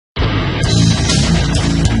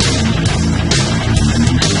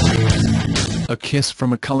A kiss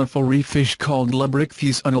from a colorful reef fish called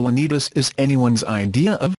Labrichthys unilineatus is anyone's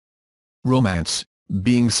idea of romance,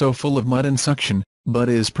 being so full of mud and suction, but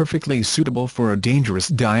is perfectly suitable for a dangerous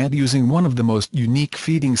diet using one of the most unique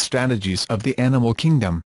feeding strategies of the animal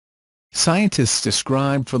kingdom. Scientists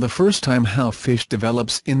described for the first time how fish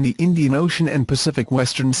develops in the Indian Ocean and Pacific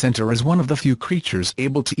Western Center as one of the few creatures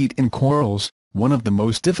able to eat in corals, one of the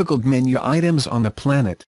most difficult menu items on the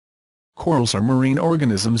planet. Corals are marine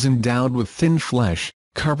organisms endowed with thin flesh,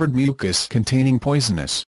 covered mucus containing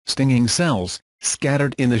poisonous, stinging cells,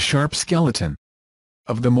 scattered in the sharp skeleton.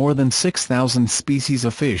 Of the more than 6,000 species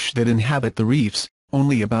of fish that inhabit the reefs,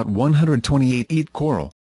 only about 128 eat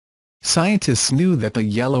coral. Scientists knew that the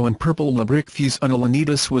yellow and purple Labrichthys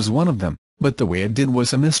unilineatus was one of them, but the way it did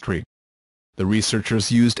was a mystery. The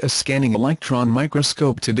researchers used a scanning electron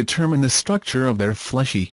microscope to determine the structure of their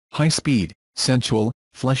fleshy, high-speed, sensual,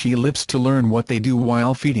 fleshy lips to learn what they do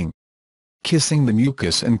while feeding. Kissing the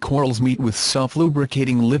mucus and corals meat with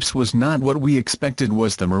self-lubricating lips was not what we expected,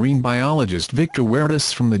 was the marine biologist Victor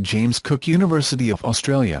Wertis from the James Cook University of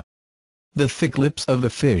Australia. The thick lips of the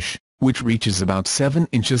fish, which reaches about 7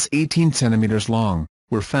 inches 18 centimeters long,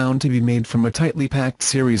 were found to be made from a tightly packed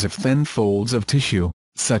series of thin folds of tissue,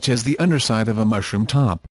 such as the underside of a mushroom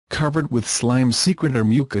top, covered with slime secretor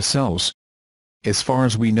mucus cells. As far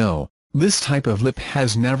as we know, this type of lip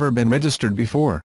has never been registered before.